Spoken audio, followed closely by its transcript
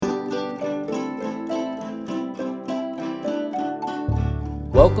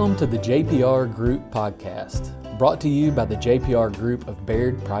Welcome to the JPR Group podcast, brought to you by the JPR Group of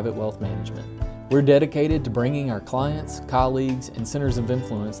Baird Private Wealth Management. We're dedicated to bringing our clients, colleagues, and centers of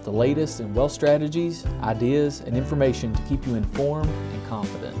influence the latest in wealth strategies, ideas, and information to keep you informed and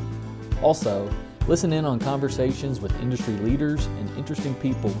confident. Also, listen in on conversations with industry leaders and interesting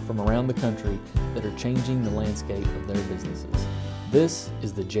people from around the country that are changing the landscape of their businesses. This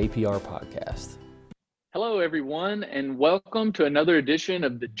is the JPR podcast. Hello, everyone, and welcome to another edition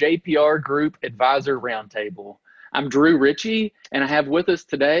of the JPR Group Advisor Roundtable. I'm Drew Ritchie, and I have with us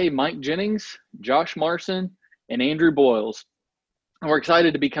today Mike Jennings, Josh Marson, and Andrew Boyles. And we're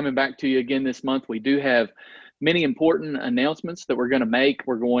excited to be coming back to you again this month. We do have many important announcements that we're going to make.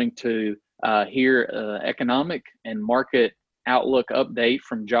 We're going to hear economic and market outlook update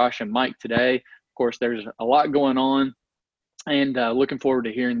from Josh and Mike today. Of course, there's a lot going on, and looking forward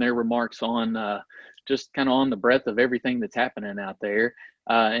to hearing their remarks on just kind of on the breadth of everything that's happening out there.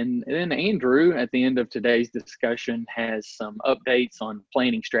 And then Andrew, at the end of today's discussion, has some updates on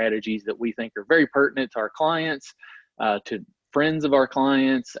planning strategies that we think are very pertinent to our clients, to friends of our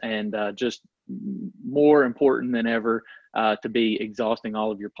clients, and just more important than ever to be exhausting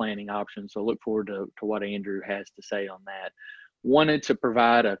all of your planning options. So look forward to what Andrew has to say on that. Wanted to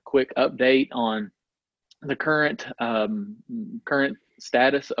provide a quick update on the current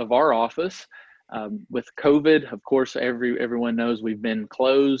status of our office. With COVID, of course, everyone knows we've been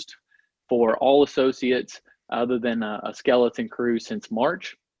closed for all associates other than a skeleton crew since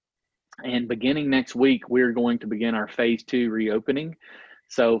March. And beginning next week, we're going to begin our phase 2 reopening.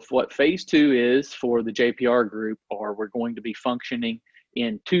 So what phase 2 is for the JPR group are we're going to be functioning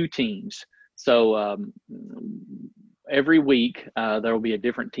in 2 teams. So every week there will be a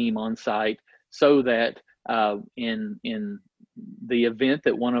different team on site so that in the event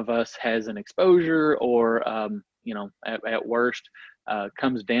that one of us has an exposure or, at worst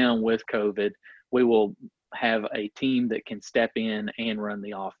comes down with COVID, we will have a team that can step in and run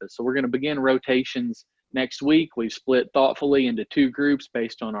the office. So we're going to begin rotations next week. We've split thoughtfully into 2 groups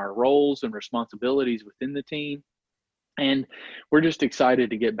based on our roles and responsibilities within the team. And we're just excited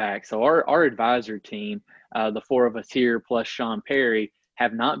to get back. So our advisor team, the 4 of us here plus Sean Perry,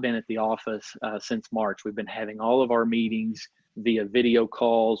 have not been at the office since March. We've been having all of our meetings via video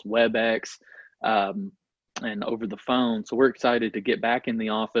calls, WebEx, and over the phone. So we're excited to get back in the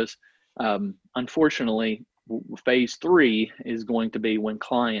office. Unfortunately, phase 3 is going to be when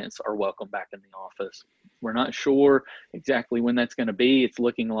clients are welcome back in the office. We're not sure exactly when that's going to be. It's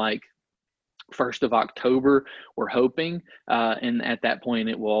looking like 1st of October, we're hoping. And at that point,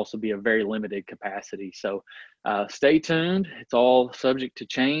 it will also be a very limited capacity. So stay tuned. It's all subject to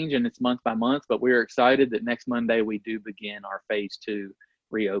change and it's month by month, but we're excited that next Monday we do begin our phase 2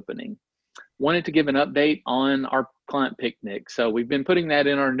 reopening. Wanted to give an update on our client picnic. So we've been putting that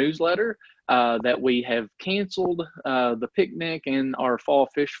in our newsletter that we have canceled the picnic and our fall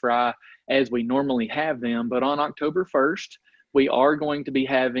fish fry as we normally have them. But on October 1st, we are going to be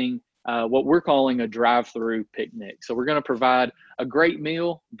having what we're calling a drive-through picnic. So we're going to provide a great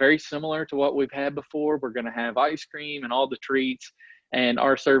meal, very similar to what we've had before. We're going to have ice cream and all the treats. And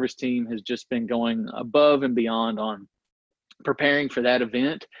our service team has just been going above and beyond on preparing for that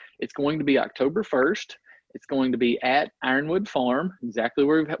event. It's going to be October 1st. It's going to be at Ironwood Farm, exactly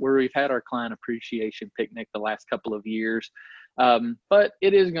where we've had our client appreciation picnic the last couple of years. But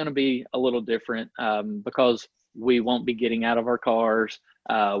it is going to be a little different because we won't be getting out of our cars.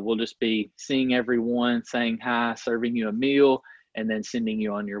 We'll just be seeing everyone, saying hi, serving you a meal, and then sending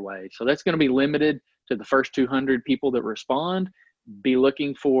you on your way. So that's going to be limited to the first 200 people that respond. Be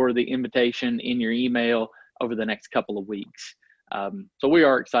looking for the invitation in your email over the next couple of weeks. So we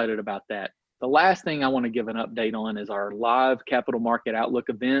are excited about that. The last thing I want to give an update on is our live capital market outlook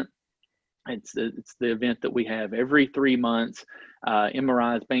event. It's the event that we have every 3 months,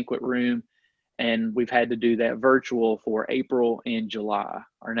 MRI's banquet room. And we've had to do that virtual for April and July.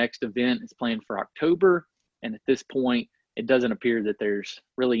 Our next event is planned for October. And at this point, it doesn't appear that there's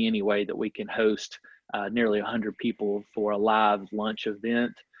really any way that we can host nearly 100 people for a live lunch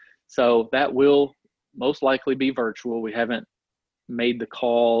event. So that will most likely be virtual. We haven't made the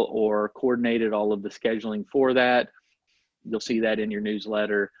call or coordinated all of the scheduling for that. You'll see that in your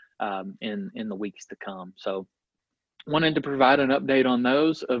newsletter in the weeks to come. So wanted to provide an update on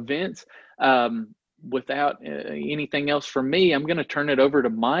those events. Without anything else from me, I'm going to turn it over to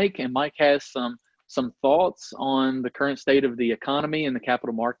Mike, and Mike has some thoughts on the current state of the economy and the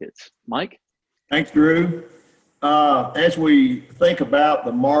capital markets. Mike? Thanks, Drew. As we think about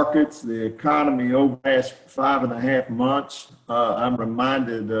the markets, the economy over the past 5.5 months, I'm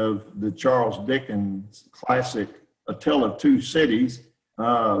reminded of the Charles Dickens classic A Tale of Two Cities.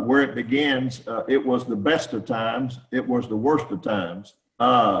 where it begins, it was the best of times, it was the worst of times.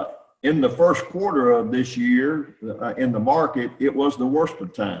 In the first quarter of this year, in the market, it was the worst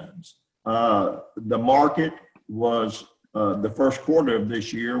of times. The market was, the first quarter of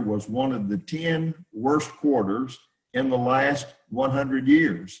this year was one of the 10 worst quarters in the last 100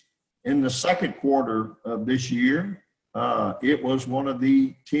 years. In the second quarter of this year, it was one of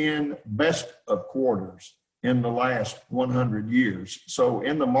the 10 best of quarters in the last 100 years. So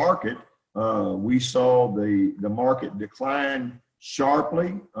in the market, we saw the market decline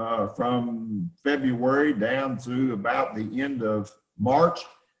sharply from February down to about the end of March.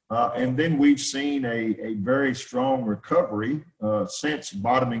 And then we've seen a very strong recovery since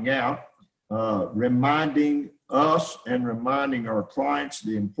bottoming out, reminding us and reminding our clients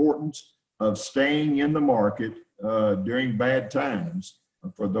the importance of staying in the market during bad times.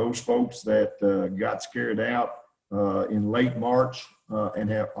 For those folks that got scared out in late March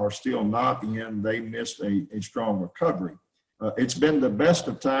and are still not in, they missed a strong recovery. It's been the best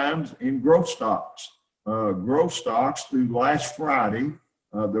of times in growth stocks. Growth stocks through last Friday,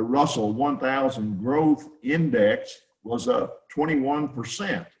 the Russell 1000 Growth Index was up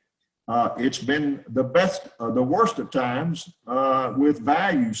 21%. It's been the best, the worst of times with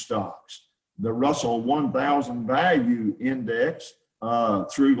value stocks. The Russell 1000 Value Index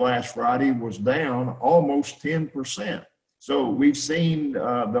through last Friday was down almost 10%. So we've seen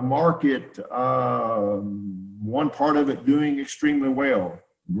the market, one part of it doing extremely well.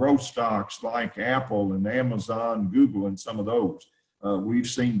 Growth stocks like Apple and Amazon, Google, and some of those. We've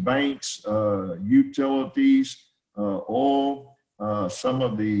seen banks, utilities, oil, some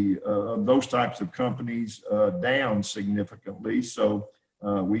of those types of companies down significantly. So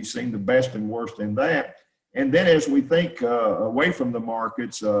we've seen the best and worst in that. And then as we think away from the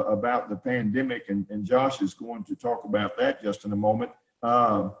markets about the pandemic, and Josh is going to talk about that just in a moment,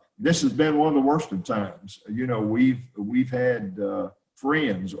 this has been one of the worst of times. You know, we've had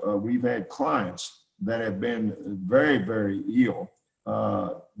friends, we've had clients that have been very, very ill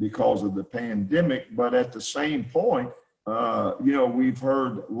because of the pandemic. But at the same point, you know, we've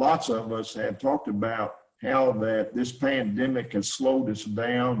heard lots of us have talked about how that this pandemic has slowed us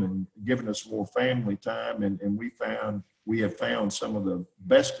down and given us more family time. And we have found some of the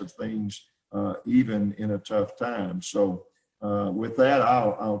best of things even in a tough time. So with that,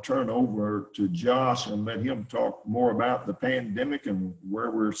 I'll turn over to Josh and let him talk more about the pandemic and where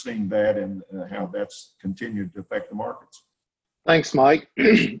we're seeing that and how that's continued to affect the markets. Thanks, Mike.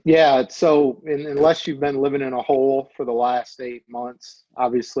 Yeah, so unless you've been living in a hole for the last 8 months,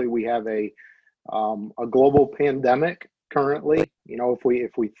 obviously we have a global pandemic currently. You know,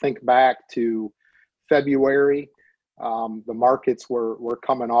 if we think back to February, the markets were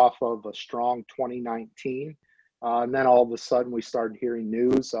coming off of a strong 2019. And then all of a sudden we started hearing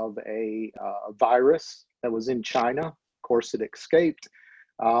news of a virus that was in China. Of course, it escaped.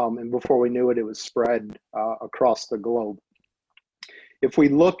 And before we knew it, it was spread across the globe. If we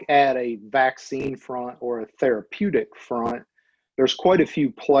look at a vaccine front or a therapeutic front, there's quite a few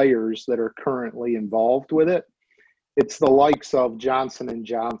players that are currently involved with it. It's the likes of Johnson &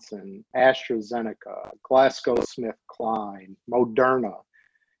 Johnson, AstraZeneca, GlaxoSmithKline, Moderna.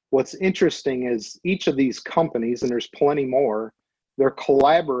 What's interesting is each of these companies, and there's plenty more, they're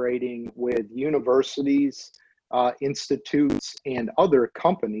collaborating with universities, institutes, and other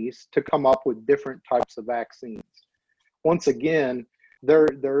companies to come up with different types of vaccines. Once again,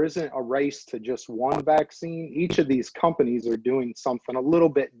 there isn't a race to just one vaccine. Each of these companies are doing something a little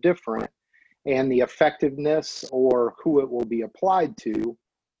bit different, and the effectiveness or who it will be applied to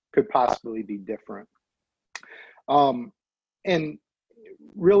could possibly be different. And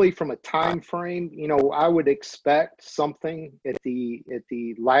really from a time frame, you know, I would expect something at the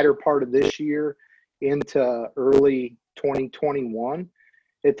latter part of this year into early 2021.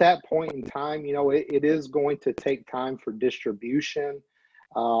 At that point in time, you know, it is going to take time for distribution,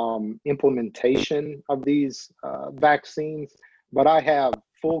 implementation of these vaccines, but I have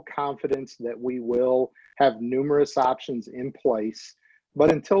full confidence that we will have numerous options in place.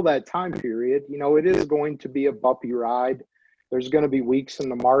 But until that time period, you know, it is going to be a bumpy ride. There's going to be weeks in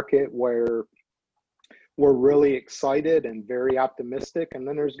the market where we're really excited and very optimistic, and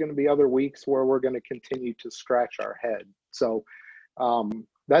then there's going to be other weeks where we're going to continue to scratch our head. So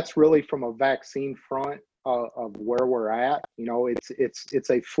that's really from a vaccine front of where we're at. You know, it's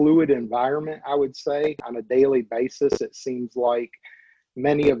a fluid environment, I would say. On a daily basis, it seems like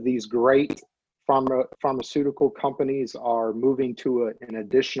many of these great pharmaceutical companies are moving to an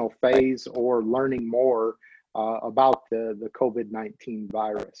additional phase or learning more about the COVID-19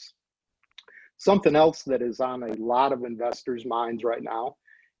 virus. Something else that is on a lot of investors' minds right now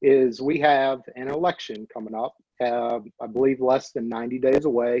is we have an election coming up, I believe less than 90 days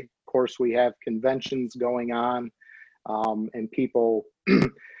away. Of course, we have conventions going on and people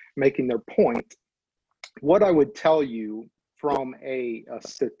making their point. What I would tell you from a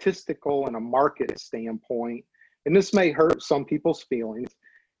statistical and a market standpoint, and this may hurt some people's feelings,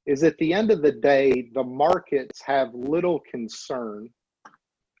 is at the end of the day, the markets have little concern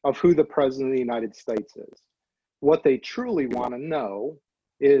of who the president of the United States is. What they truly want to know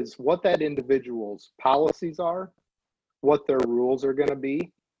is what that individual's policies are, what their rules are going to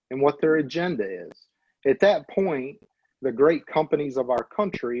be, and what their agenda is. At that point, the great companies of our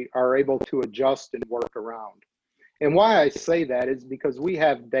country are able to adjust and work around. And why I say that is because we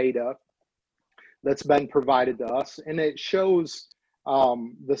have data that's been provided to us, and it shows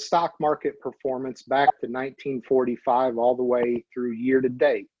the stock market performance back to 1945 all the way through year to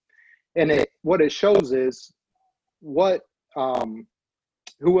date. And what it shows is what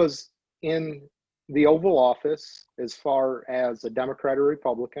who was in the Oval Office as far as a Democrat or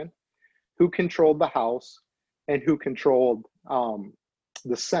Republican, who controlled the House, and who controlled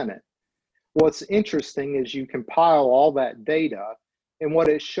the Senate. What's interesting is you compile all that data, and what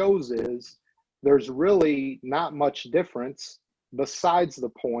it shows is there's really not much difference besides the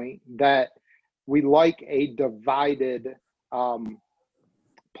point that we like a divided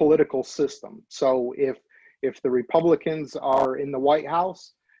political system. So if the Republicans are in the White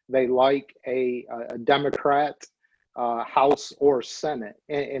House, they like a Democrat House or Senate.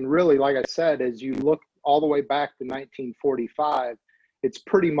 And really, like I said, as you look all the way back to 1945, it's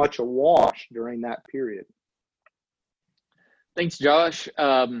pretty much a wash during that period. Thanks, Josh.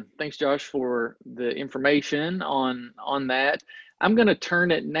 Thanks, Josh, for the information on that. I'm going to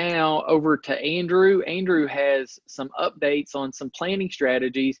turn it now over to Andrew. Andrew has some updates on some planning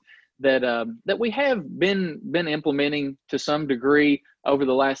strategies that we have been implementing to some degree over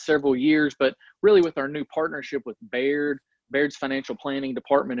the last several years, but really with our new partnership with Baird's Financial Planning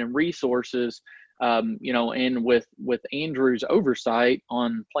Department and Resources, and with Andrew's oversight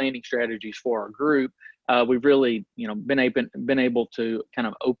on planning strategies for our group, we've really, been able to kind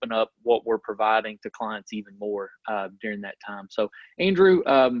of open up what we're providing to clients even more during that time. So, Andrew,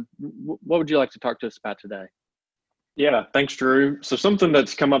 what would you like to talk to us about today? Yeah, thanks, Drew. So something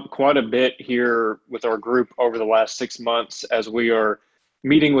that's come up quite a bit here with our group over the last 6 months as we are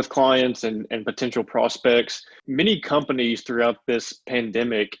meeting with clients and potential prospects. Many companies throughout this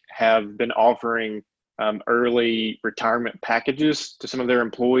pandemic have been offering early retirement packages to some of their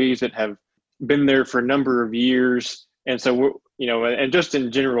employees that have been there for a number of years. And so, and just in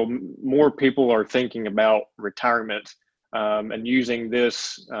general, more people are thinking about retirement and using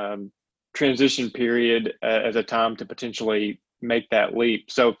this transition period as a time to potentially make that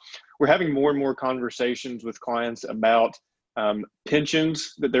leap. So we're having more and more conversations with clients about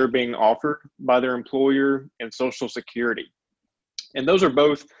pensions that they're being offered by their employer and Social Security. And those are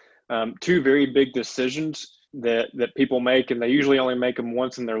both two very big decisions that people make, and they usually only make them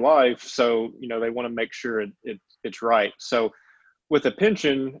once in their life. So, they want to make sure it's right. So with a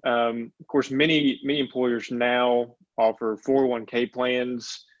pension, of course, many employers now offer 401k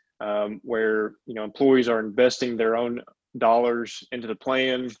plans where, employees are investing their own dollars into the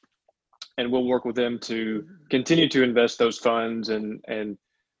plan, and we'll work with them to continue to invest those funds and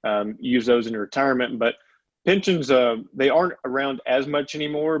use those in retirement. But pensions, they aren't around as much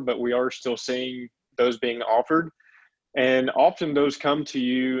anymore, but we are still seeing those being offered. And often those come to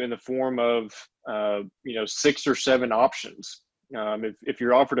you in the form of, 6 or 7 options. If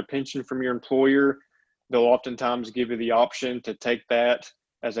you're offered a pension from your employer, they'll oftentimes give you the option to take that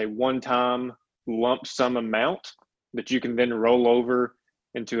as a one-time lump sum amount that you can then roll over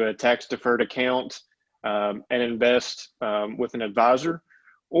into a tax-deferred account and invest with an advisor.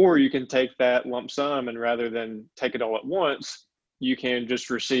 Or you can take that lump sum, and rather than take it all at once, you can just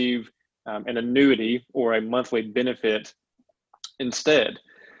receive an annuity or a monthly benefit instead.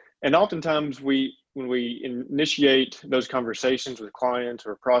 And oftentimes when we initiate those conversations with clients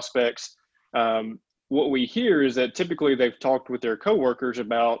or prospects, what we hear is that typically they've talked with their coworkers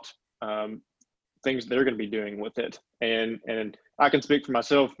about things they're going to be doing with it. And I can speak for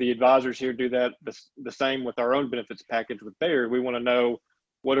myself. The advisors here do that the same with our own benefits package with Baird. We want to know,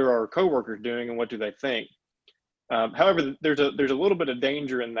 what are our coworkers doing and what do they think? However, there's a little bit of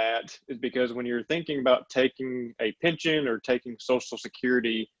danger in that, is because when you're thinking about taking a pension or taking Social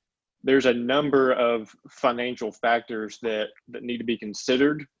Security, there's a number of financial factors that need to be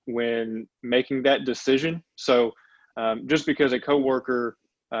considered when making that decision. So just because a coworker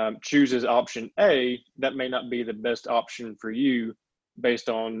chooses option A, that may not be the best option for you based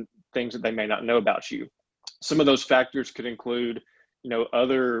on things that they may not know about you. Some of those factors could include,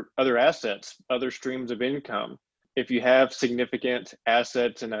 other assets, other streams of income. If you have significant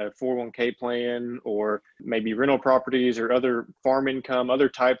assets in a 401k plan, or maybe rental properties or other farm income, other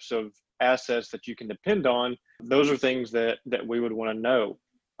types of assets that you can depend on, those are things that we would want to know.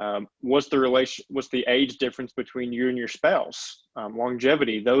 What's the age difference between you and your spouse?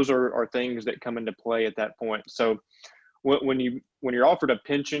 Longevity, those are things that come into play at that point. So when you're offered a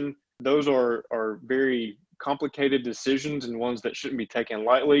pension, those are very complicated decisions and ones that shouldn't be taken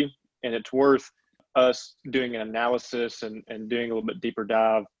lightly. And it's worth us doing an analysis and doing a little bit deeper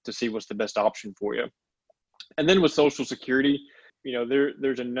dive to see what's the best option for you. And then with Social Security,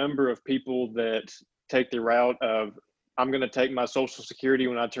 there's a number of people that take the route of, I'm going to take my Social Security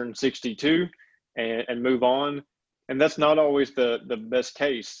when I turn 62 and move on. And that's not always the best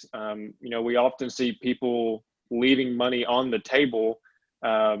case. We often see people leaving money on the table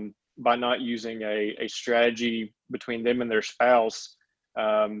by not using a strategy between them and their spouse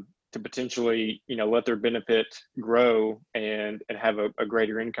to potentially, let their benefit grow and have a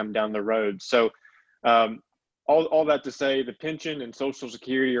greater income down the road. So all that to say, the pension and Social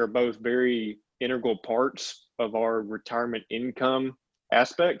Security are both very integral parts of our retirement income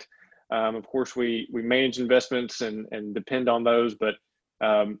aspect. Of course, we manage investments and depend on those, but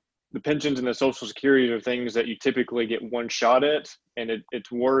the pensions and the Social Security are things that you typically get one shot at, and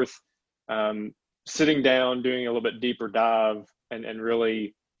it's worth sitting down, doing a little bit deeper dive, and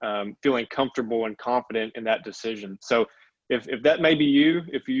really feeling comfortable and confident in that decision. So if that may be you,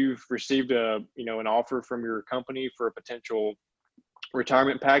 if you've received an offer from your company for a potential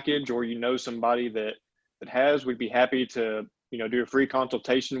retirement package, or somebody that has, we'd be happy to do a free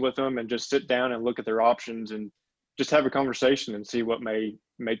consultation with them and just sit down and look at their options and just have a conversation and see what may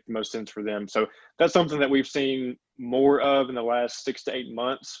make the most sense for them. So that's something that we've seen more of in the last 6 to 8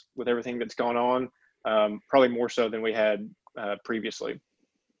 months with everything that's gone on, probably more so than we had previously.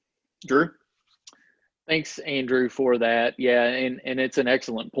 Drew? Thanks, Andrew, for that. Yeah, and it's an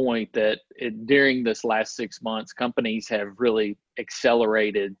excellent point that during this last 6 months, companies have really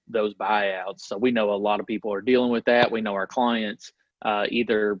accelerated those buyouts. So we know a lot of people are dealing with that. We know our clients,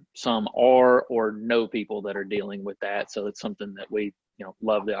 either some are or know people that are dealing with that. So it's something that we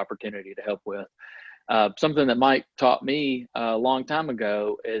love the opportunity to help with. Something that Mike taught me a long time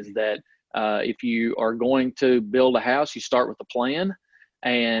ago is that if you are going to build a house, you start with a plan.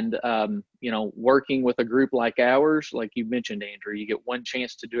 And, working with a group like ours, like you mentioned, Andrew, you get one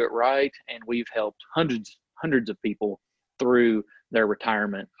chance to do it right. And we've helped hundreds of people through their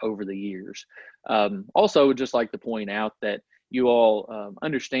retirement over the years. Also, just like to point out that you all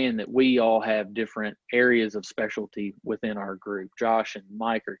understand that we all have different areas of specialty within our group. Josh and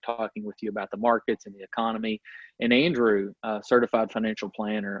Mike are talking with you about the markets and the economy. And Andrew, certified financial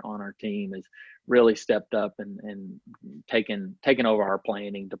planner on our team, has really stepped up and taken over our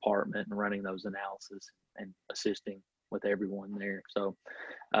planning department and running those analysis and assisting with everyone there. So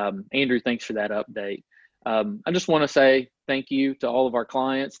Andrew, thanks for that update. I just want to say thank you to all of our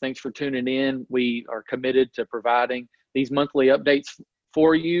clients. Thanks for tuning in. We are committed to providing these monthly updates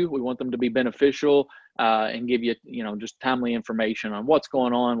for you. We want them to be beneficial and give you, just timely information on what's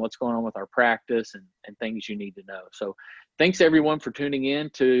going on with our practice and things you need to know. So thanks everyone for tuning in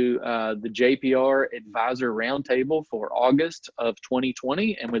to the JPR Advisor Roundtable for August of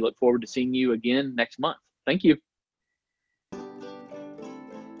 2020. And we look forward to seeing you again next month. Thank you.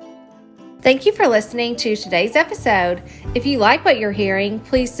 Thank you for listening to today's episode. If you like what you're hearing,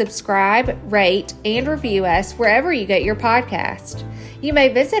 please subscribe, rate, and review us wherever you get your podcast. You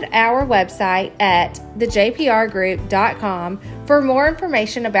may visit our website at thejprgroup.com for more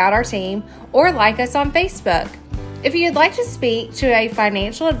information about our team, or like us on Facebook. If you'd like to speak to a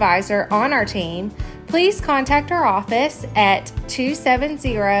financial advisor on our team, please contact our office at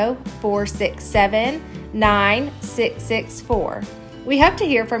 270-467-9664. We hope to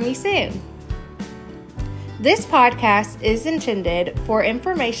hear from you soon. This podcast is intended for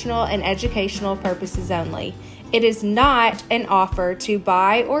informational and educational purposes only. It is not an offer to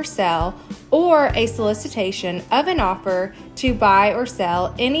buy or sell, or a solicitation of an offer to buy or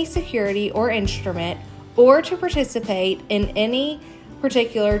sell any security or instrument, or to participate in any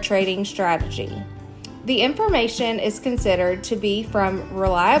particular trading strategy. The information is considered to be from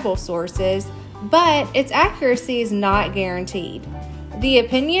reliable sources, but its accuracy is not guaranteed. The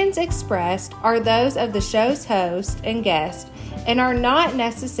opinions expressed are those of the show's host and guest and are not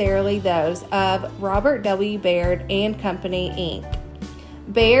necessarily those of Robert W. Baird and Company, Inc.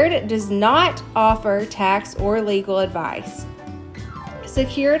 Baird does not offer tax or legal advice.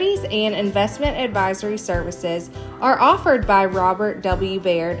 Securities and investment advisory services are offered by Robert W.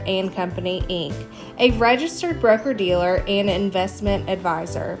 Baird and Company, Inc., a registered broker-dealer and investment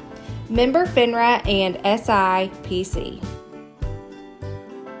advisor. Member FINRA and SIPC.